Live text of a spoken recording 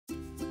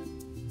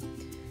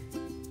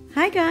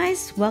Hi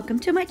guys, welcome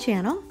to my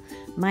channel.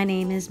 My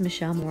name is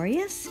Michelle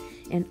Moreus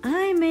and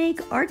I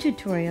make art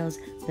tutorials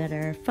that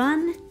are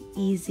fun,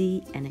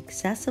 easy, and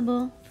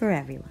accessible for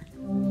everyone.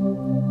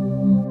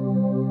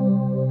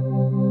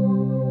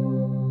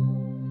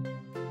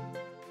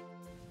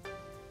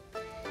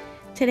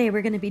 Today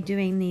we're going to be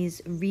doing these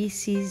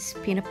Reese's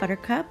peanut butter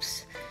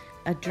cups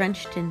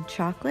drenched in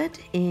chocolate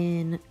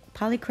in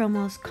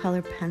Polychromos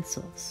color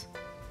pencils.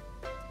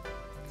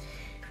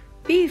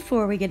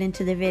 Before we get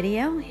into the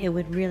video, it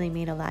would really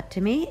mean a lot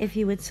to me if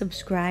you would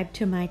subscribe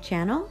to my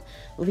channel.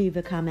 Leave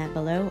a comment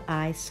below,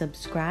 I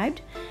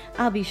subscribed.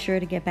 I'll be sure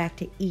to get back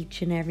to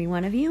each and every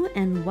one of you,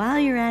 and while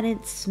you're at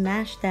it,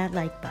 smash that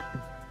like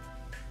button.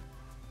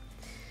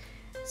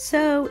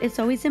 So it's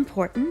always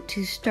important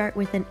to start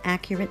with an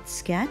accurate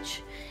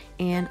sketch,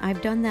 and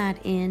I've done that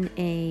in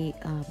a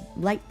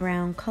light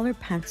brown color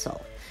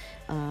pencil.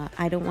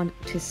 I don't want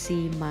to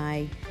see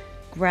my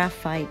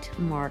graphite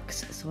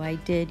marks, so I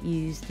did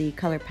use the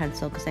color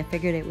pencil because I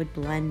figured it would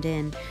blend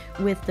in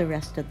with the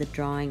rest of the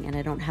drawing and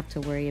I don't have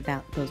to worry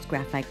about those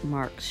graphite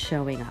marks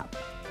showing up.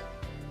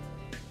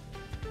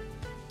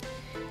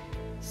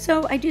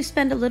 So I do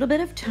spend a little bit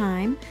of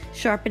time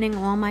sharpening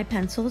all my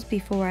pencils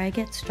before I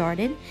get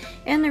started,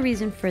 and the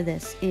reason for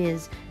this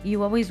is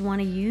you always want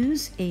to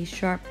use a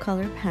sharp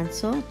color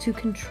pencil to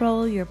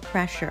control your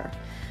pressure.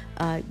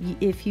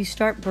 If you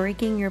start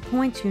breaking your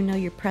points, you know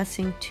you're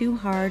pressing too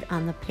hard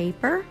on the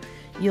paper.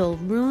 You'll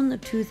ruin the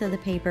tooth of the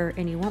paper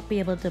and you won't be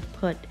able to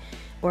put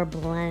or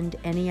blend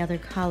any other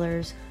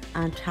colors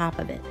on top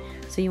of it.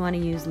 So you want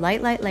to use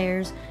light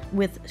layers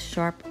with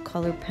sharp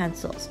colored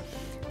pencils.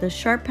 The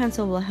sharp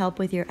pencil will help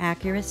with your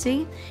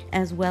accuracy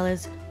as well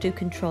as to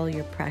control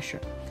your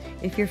pressure.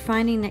 If you're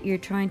finding that you're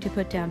trying to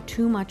put down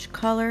too much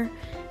color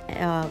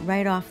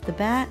right off the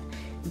bat,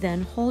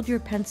 then hold your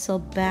pencil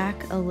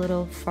back a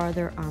little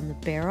farther on the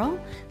barrel.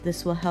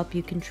 This will help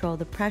you control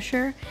the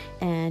pressure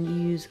and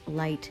use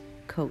light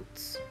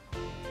coats.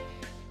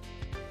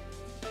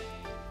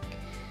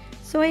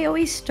 So I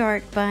always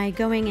start by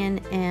going in,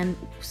 and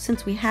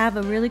since we have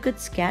a really good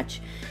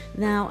sketch,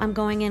 now I'm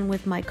going in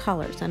with my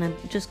colors and I'm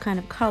just kind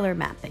of color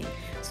mapping.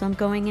 So I'm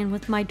going in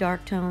with my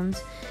dark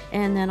tones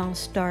and then I'll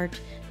start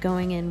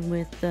going in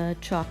with the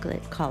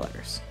chocolate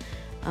colors.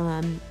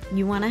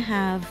 You want to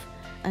have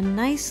a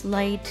nice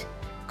light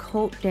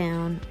coat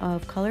down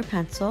of color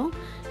pencil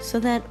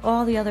so that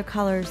all the other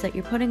colors that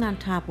you're putting on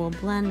top will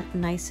blend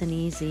nice and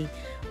easy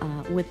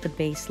with the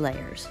base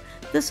layers.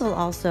 This will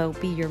also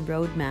be your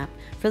roadmap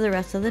for the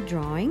rest of the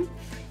drawing,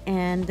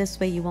 and this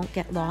way you won't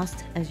get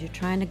lost as you're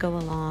trying to go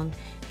along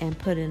and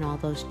put in all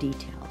those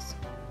details.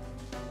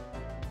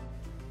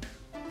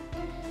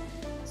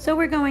 So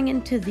we're going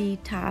into the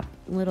top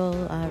little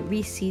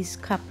Reese's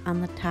cup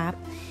on the top,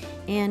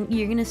 and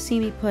you're going to see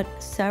me put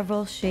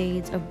several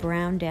shades of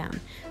brown down.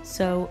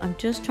 So I'm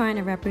just trying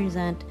to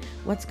represent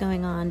what's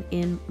going on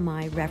in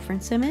my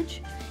reference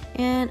image,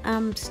 and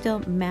I'm still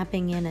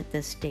mapping in at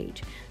this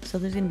stage. So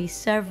there's going to be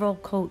several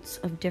coats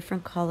of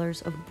different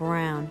colors of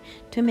brown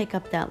to make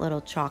up that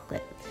little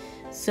chocolate.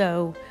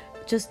 So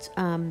just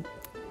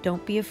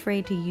don't be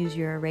afraid to use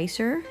your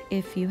eraser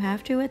if you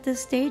have to at this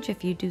stage.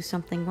 If you do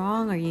something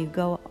wrong or you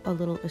go a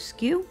little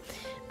askew,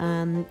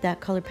 that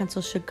color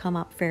pencil should come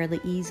up fairly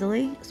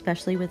easily,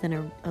 especially with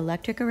an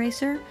electric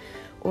eraser,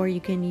 or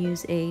you can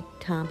use a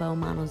Tombow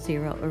Mono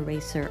Zero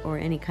eraser or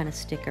any kind of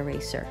stick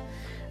eraser.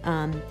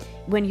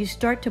 When you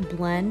start to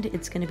blend,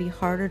 it's going to be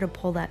harder to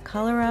pull that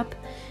color up,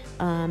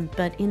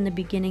 but in the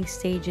beginning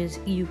stages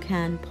you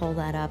can pull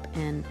that up,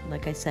 and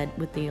like I said,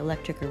 with the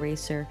electric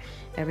eraser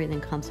everything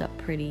comes up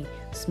pretty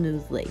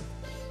smoothly.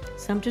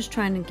 So I'm just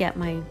trying to get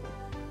my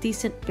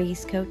decent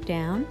base coat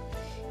down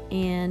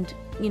and,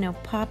 you know,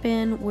 pop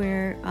in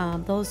where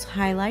those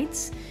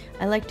highlights,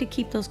 I like to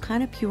keep those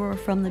kind of pure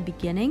from the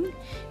beginning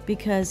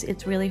because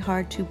it's really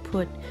hard to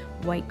put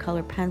white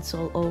color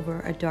pencil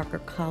over a darker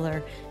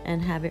color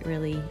and have it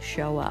really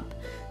show up.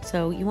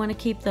 So you want to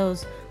keep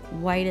those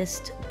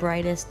whitest,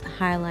 brightest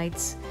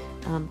highlights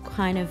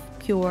kind of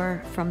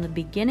pure from the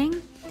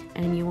beginning,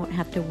 and you won't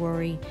have to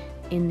worry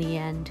in the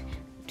end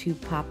to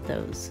pop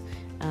those.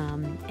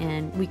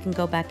 And we can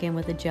go back in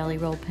with a jelly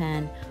roll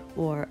pen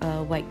or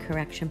a white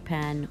correction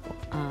pen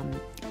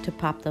to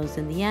pop those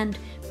in the end,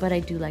 but I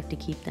do like to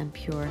keep them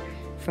pure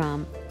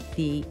from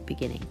the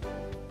beginning.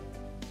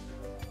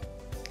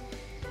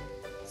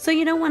 So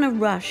you don't want to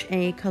rush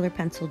a color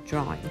pencil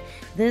drawing.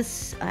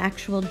 This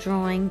actual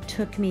drawing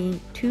took me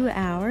 2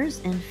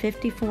 hours and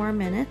 54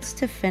 minutes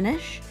to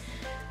finish.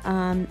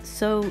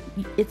 So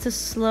it's a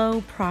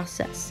slow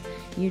process.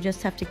 You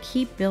just have to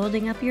keep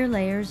building up your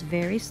layers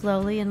very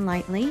slowly and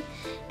lightly,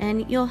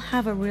 and you'll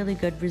have a really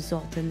good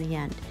result in the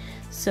end.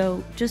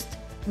 So just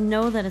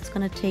know that it's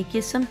going to take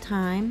you some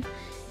time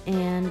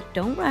and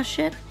don't rush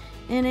it.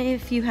 And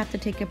if you have to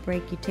take a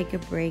break, you take a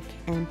break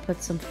and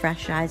put some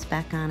fresh eyes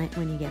back on it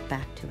when you get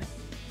back to it.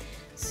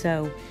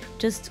 So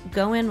just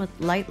go in with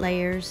light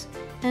layers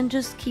and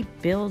just keep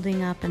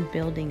building up and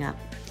building up.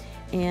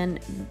 And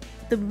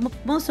the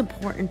most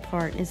important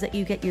part is that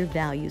you get your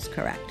values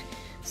correct.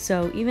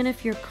 So even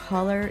if your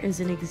color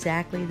isn't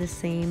exactly the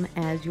same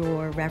as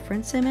your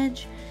reference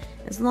image,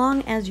 as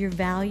long as your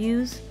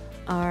values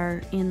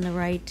are in the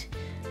right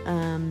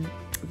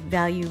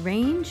value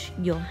range,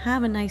 you'll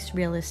have a nice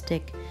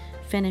realistic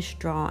finished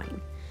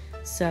drawing.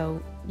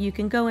 So you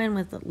can go in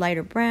with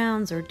lighter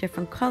browns or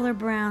different color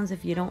browns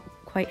if you don't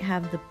quite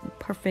have the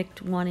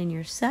perfect one in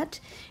your set,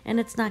 and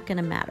it's not going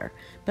to matter.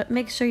 But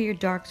make sure your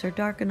darks are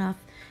dark enough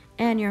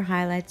and your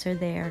highlights are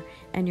there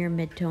and your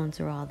midtones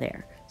are all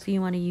there. So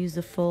you want to use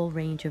the full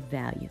range of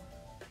value.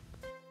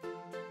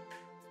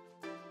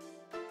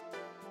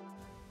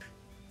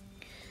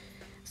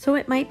 So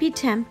it might be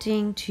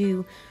tempting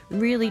to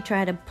really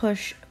try to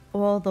push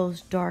all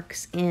those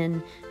darks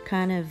in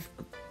kind of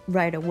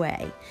right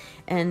away.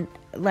 And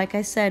like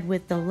I said,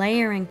 with the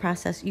layering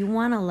process, you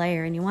want to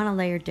layer, and you want to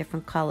layer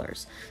different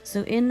colors.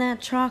 So in that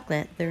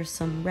chocolate, there's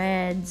some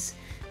reds,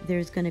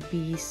 there's going to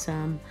be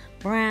some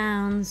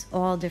browns,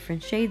 all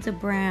different shades of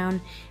brown,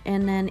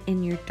 and then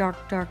in your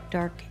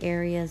dark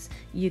areas,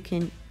 you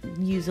can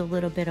use a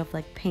little bit of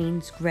like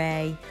Payne's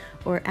gray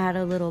or add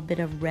a little bit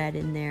of red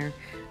in there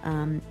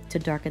to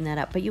darken that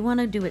up. But you want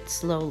to do it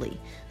slowly.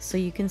 So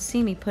you can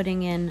see me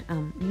putting in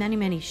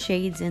many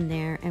shades in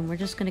there, and we're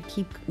just going to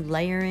keep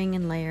layering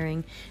and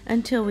layering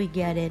until we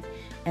get it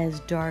as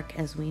dark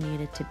as we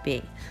need it to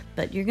be.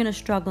 But you're going to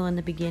struggle in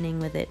the beginning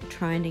with it,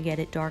 trying to get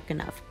it dark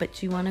enough.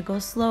 But you want to go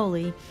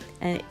slowly,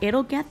 and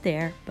it'll get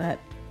there, but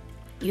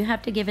you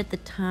have to give it the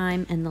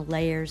time and the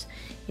layers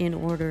in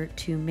order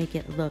to make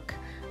it look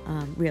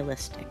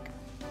realistic.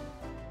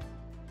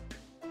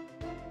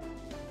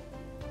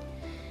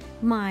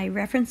 My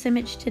reference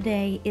image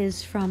today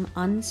is from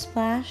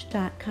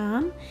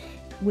unsplash.com,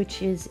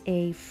 which is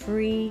a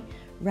free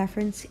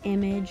reference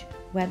image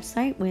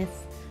website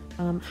with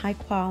high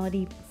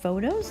quality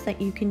photos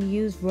that you can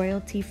use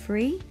royalty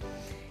free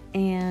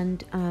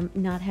and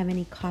not have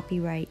any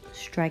copyright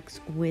strikes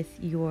with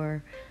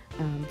your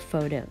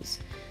photos.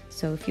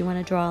 So if you want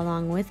to draw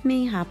along with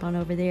me, hop on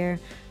over there,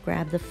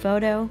 grab the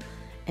photo,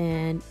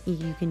 and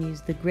you can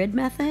use the grid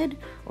method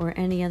or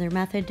any other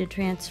method to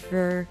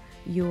transfer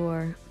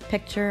your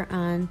picture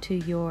onto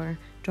your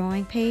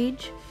drawing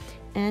page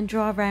and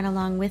draw right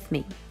along with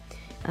me.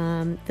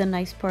 The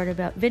nice part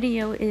about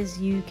video is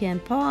you can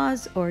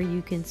pause, or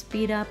you can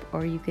speed up,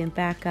 or you can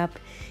back up,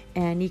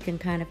 and you can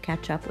kind of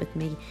catch up with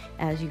me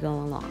as you go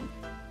along.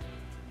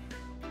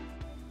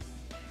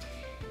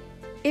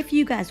 If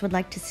you guys would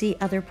like to see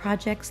other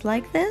projects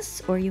like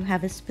this, or you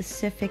have a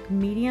specific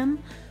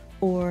medium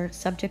or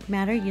subject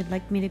matter you'd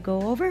like me to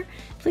go over,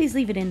 please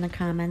leave it in the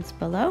comments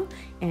below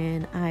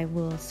and I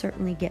will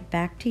certainly get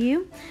back to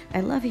you.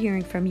 I love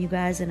hearing from you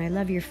guys and I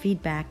love your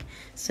feedback,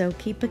 so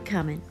keep it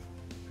coming.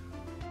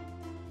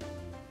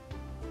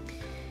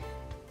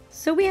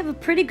 So we have a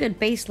pretty good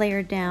base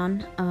layer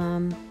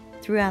down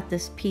throughout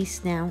this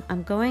piece now.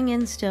 I'm going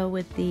in still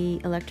with the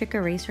electric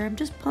eraser. I'm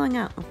just pulling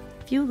out a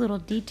few little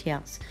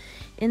details.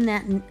 In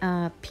that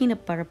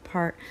peanut butter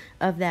part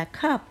of that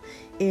cup,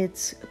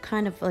 it's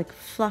kind of like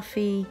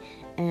fluffy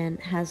and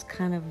has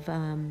kind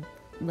of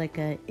like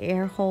a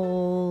air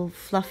hole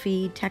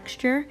fluffy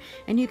texture,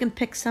 and you can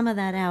pick some of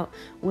that out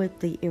with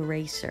the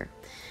eraser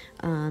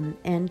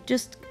and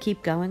just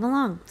keep going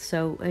along.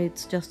 So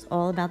it's just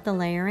all about the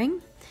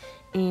layering,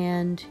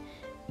 and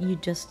you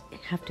just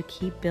have to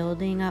keep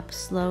building up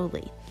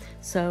slowly.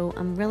 So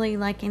I'm really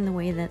liking the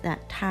way that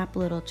that top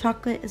little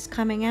chocolate is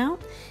coming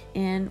out,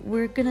 and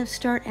we're gonna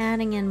start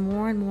adding in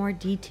more and more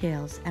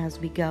details as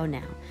we go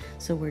now.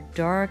 So we're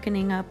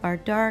darkening up our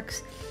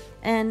darks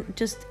and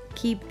just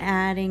keep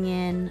adding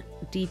in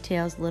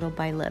details little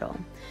by little.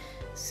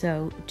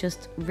 So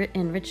just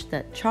enrich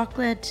the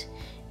chocolate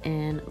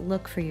and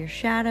look for your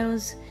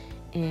shadows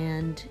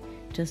and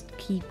just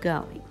keep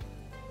going.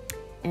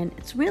 And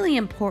it's really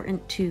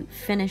important to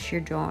finish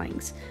your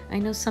drawings. I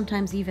know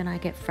sometimes even I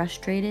get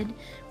frustrated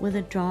with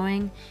a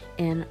drawing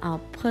and I'll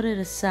put it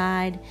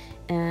aside,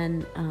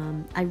 and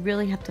I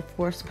really have to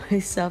force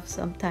myself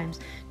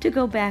sometimes to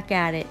go back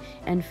at it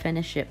and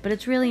finish it. But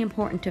it's really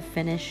important to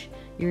finish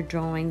your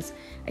drawings.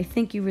 I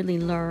think you really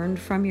learn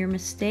from your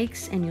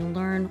mistakes and you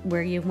learn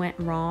where you went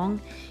wrong,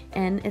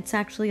 and it's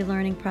actually a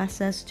learning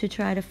process to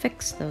try to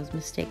fix those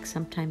mistakes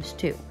sometimes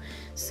too.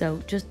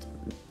 So just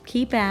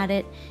keep at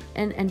it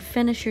and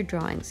finish your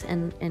drawings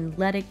and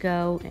let it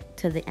go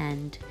to the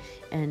end,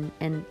 and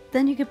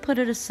then you can put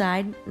it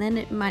aside. Then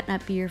it might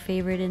not be your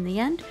favorite in the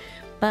end,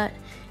 but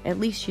at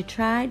least you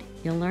tried,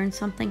 you'll learn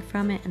something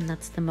from it, and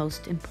that's the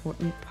most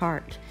important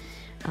part.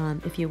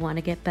 If you want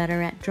to get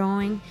better at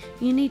drawing,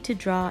 you need to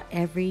draw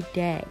every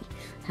day.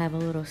 Have a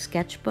little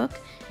sketchbook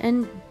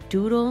and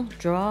doodle,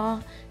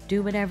 draw,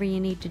 do whatever you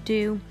need to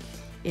do.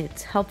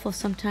 It's helpful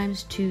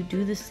sometimes to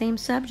do the same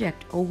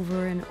subject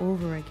over and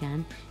over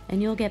again,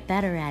 and you'll get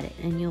better at it,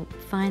 and you'll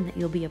find that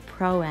you'll be a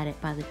pro at it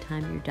by the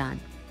time you're done.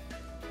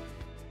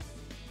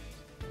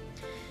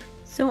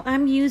 So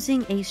I'm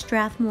using a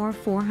Strathmore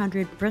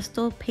 400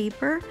 Bristol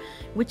paper,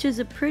 which is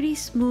a pretty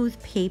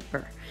smooth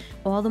paper.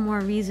 all the more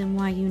reason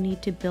why you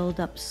need to build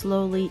up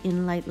slowly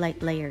in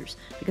light layers,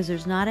 because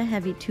there's not a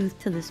heavy tooth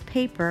to this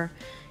paper.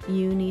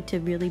 You need to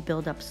really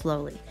build up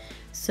slowly.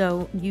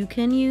 So you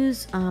can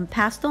use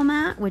pastel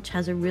matte, which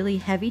has a really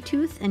heavy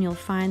tooth, and you'll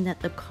find that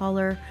the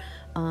color,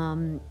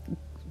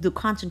 the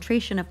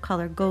concentration of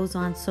color goes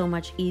on so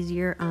much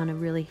easier on a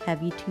really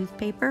heavy tooth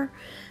paper.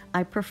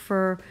 I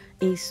prefer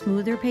a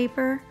smoother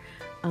paper,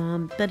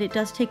 but it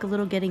does take a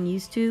little getting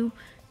used to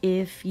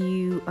if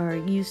you are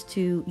used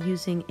to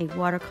using a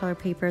watercolor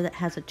paper that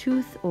has a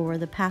tooth or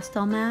the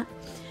pastel matte.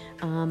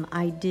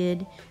 I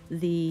did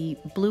the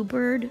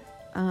bluebird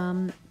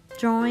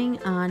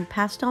drawing on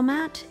pastel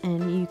matte,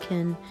 and you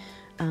can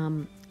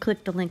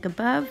click the link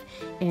above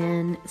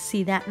and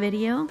see that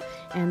video.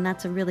 And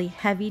that's a really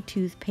heavy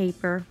tooth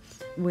paper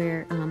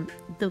where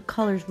the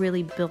colors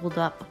really build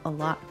up a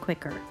lot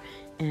quicker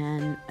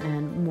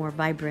and more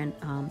vibrant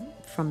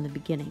from the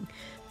beginning.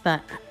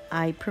 But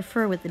I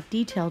prefer with the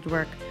detailed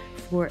work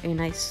for a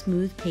nice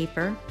smooth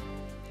paper,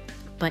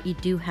 but you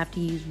do have to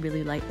use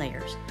really light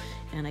layers,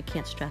 and I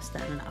can't stress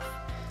that enough.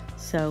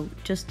 So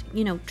just,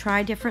 you know,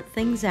 try different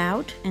things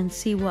out and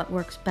see what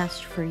works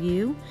best for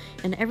you.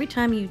 And every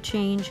time you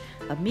change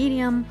a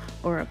medium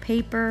or a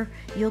paper,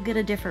 you'll get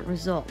a different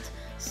result.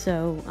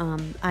 So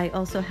I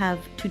also have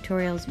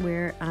tutorials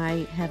where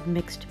I have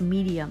mixed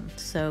medium.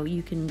 So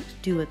you can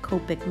do a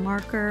Copic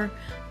marker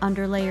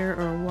underlayer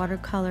or a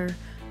watercolor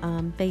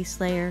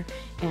base layer,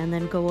 and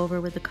then go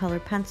over with the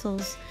colored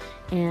pencils,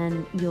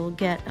 and you'll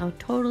get a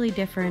totally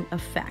different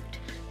effect.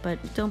 But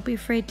don't be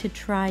afraid to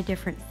try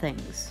different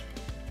things.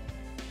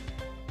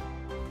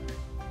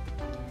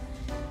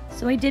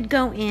 So I did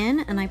go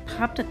in and I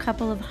popped a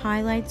couple of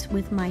highlights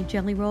with my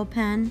Jelly Roll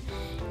pen,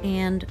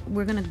 and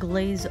we're going to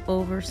glaze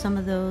over some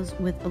of those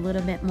with a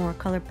little bit more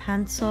colored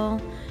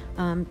pencil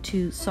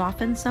to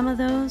soften some of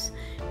those.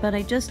 But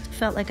I just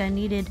felt like I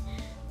needed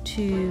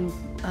to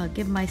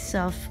give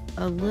myself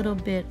a little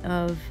bit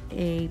of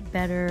a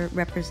better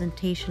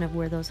representation of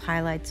where those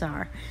highlights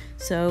are.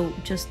 So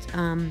just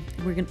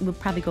we'll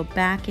probably go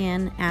back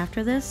in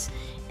after this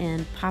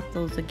and pop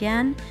those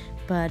again,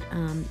 but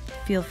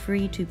feel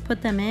free to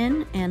put them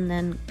in and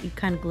then you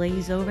kind of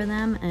glaze over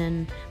them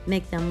and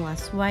make them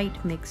less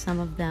white, make some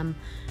of them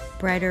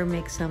brighter,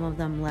 make some of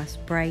them less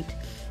bright.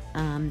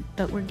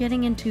 But we're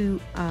getting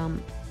into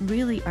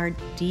really our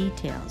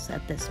details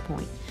at this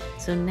point.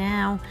 So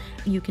now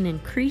you can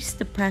increase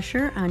the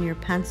pressure on your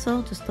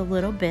pencil just a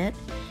little bit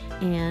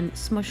and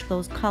smush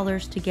those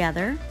colors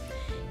together.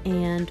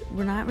 And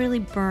we're not really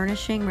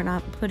burnishing, we're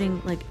not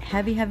putting like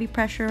heavy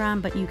pressure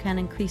on, but you can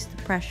increase the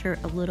pressure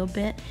a little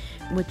bit,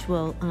 which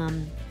will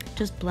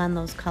just blend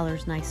those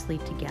colors nicely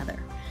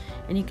together.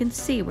 And you can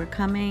see we're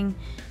coming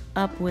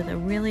up with a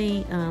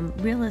really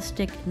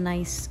realistic,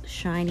 nice,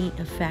 shiny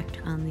effect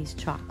on these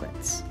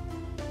chocolates.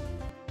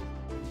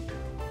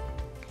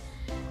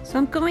 So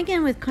I'm going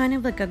in with kind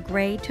of like a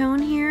gray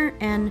tone here,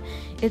 and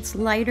it's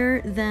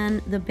lighter than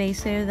the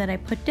base layer that I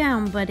put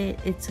down, but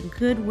it's a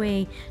good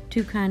way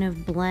to kind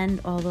of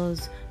blend all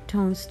those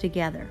tones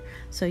together.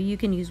 So you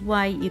can use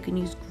white, you can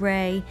use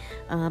gray.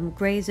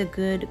 Gray is a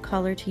good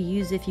color to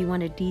use if you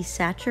want to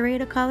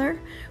desaturate a color.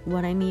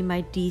 What I mean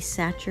by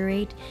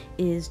desaturate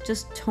is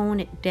just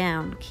tone it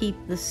down.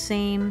 Keep the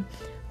same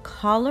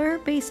color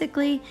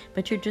basically,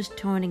 but you're just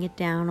toning it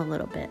down a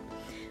little bit.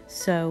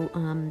 So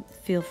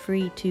feel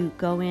free to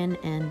go in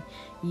and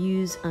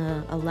use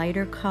a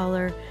lighter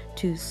color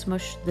to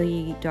smush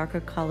the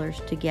darker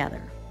colors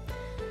together.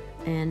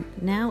 And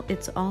now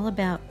it's all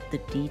about the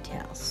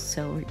details.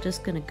 So we're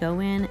just going to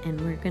go in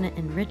and we're going to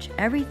enrich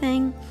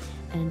everything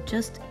and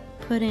just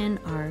put in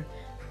our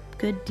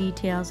good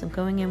details. I'm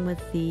going in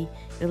with the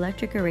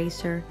electric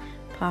eraser,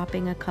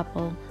 popping a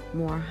couple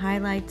more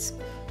highlights,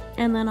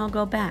 and then I'll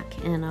go back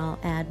and I'll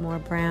add more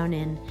brown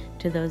in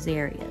to those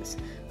areas.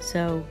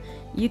 So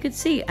you could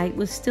see I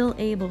was still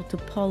able to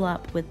pull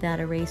up with that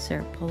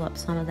eraser, pull up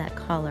some of that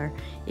color.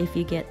 If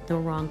you get the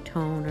wrong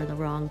tone or the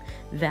wrong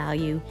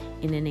value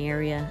in an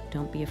area,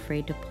 don't be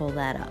afraid to pull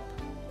that up.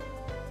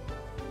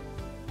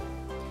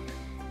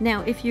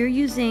 Now, if you're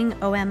using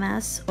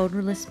OMS,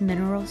 odorless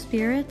mineral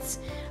spirits,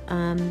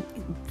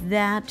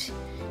 that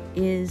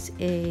is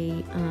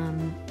a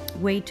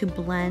way to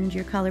blend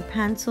your colored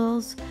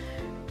pencils.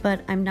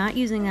 But I'm not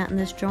using that in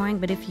this drawing,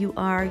 but if you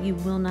are, you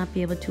will not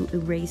be able to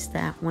erase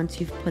that once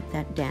you've put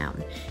that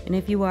down. And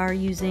if you are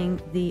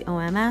using the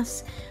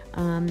OMS,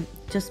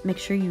 just make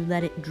sure you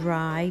let it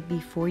dry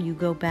before you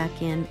go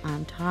back in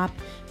on top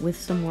with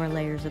some more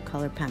layers of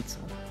colored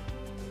pencil.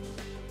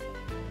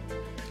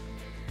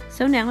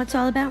 So now it's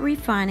all about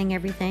refining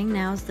everything.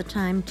 Now's the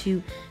time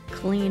to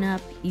clean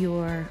up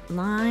your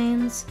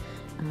lines,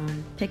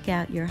 pick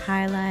out your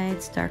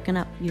highlights, darken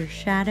up your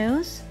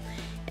shadows,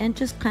 and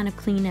just kind of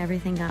clean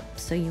everything up.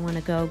 So you want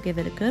to go give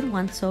it a good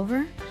once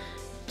over,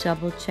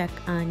 double check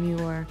on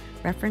your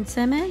reference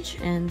image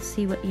and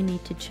see what you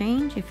need to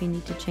change, if you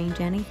need to change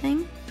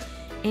anything,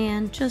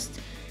 and just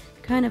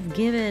kind of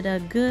give it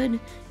a good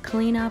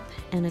clean up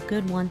and a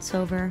good once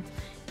over,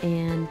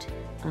 and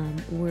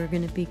we're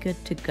going to be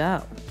good to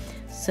go.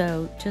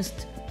 So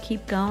just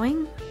keep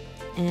going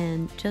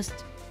and just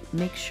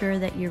make sure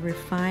that you're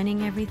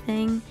refining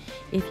everything.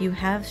 If you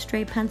have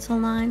stray pencil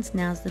lines,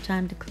 now's the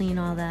time to clean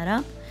all that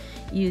up.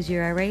 Use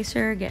your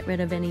eraser, get rid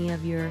of any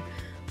of your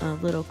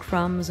little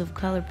crumbs of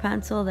colored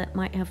pencil that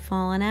might have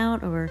fallen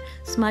out, or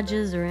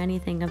smudges or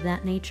anything of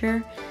that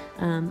nature.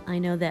 I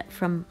know that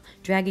from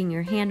dragging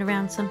your hand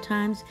around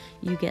sometimes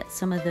you get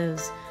some of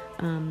those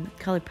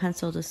colored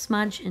pencil to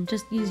smudge, and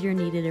just use your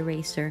kneaded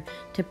eraser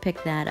to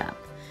pick that up.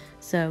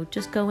 So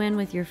just go in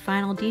with your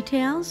final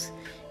details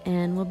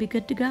and we'll be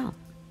good to go.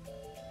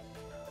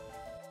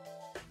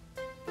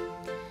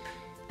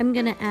 I'm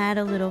gonna add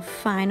a little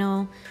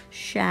final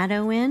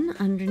shadow in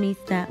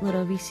underneath that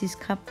little Reese's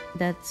cup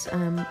that's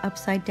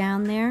upside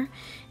down there.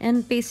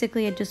 And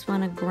basically I just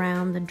wanna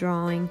ground the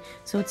drawing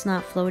so it's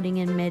not floating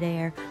in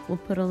midair. We'll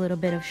put a little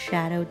bit of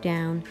shadow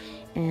down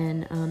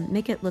and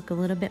make it look a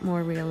little bit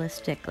more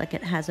realistic, like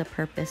it has a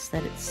purpose,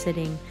 that it's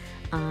sitting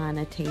on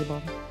a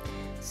table.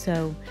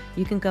 So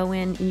you can go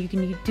in and you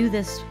can do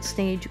this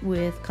stage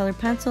with colored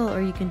pencil,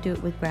 or you can do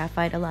it with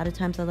graphite. A lot of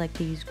times I like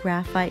to use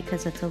graphite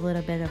because it's a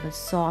little bit of a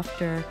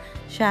softer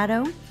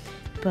shadow,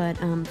 but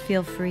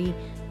feel free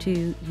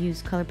to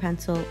use colored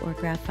pencil or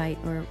graphite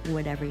or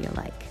whatever you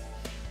like.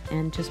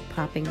 And just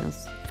popping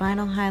those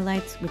final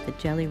highlights with the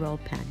Jelly Roll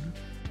pen.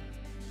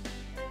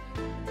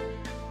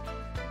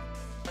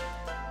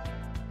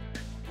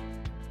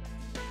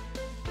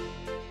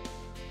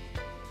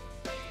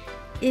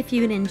 If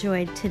you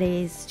enjoyed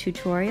today's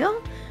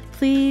tutorial,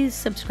 please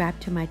subscribe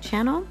to my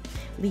channel,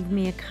 leave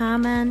me a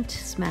comment,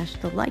 smash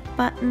the like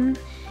button,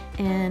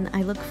 and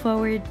I look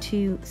forward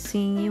to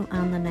seeing you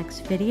on the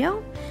next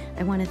video.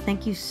 I want to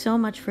thank you so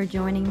much for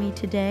joining me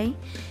today,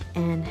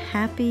 and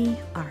happy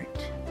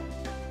art!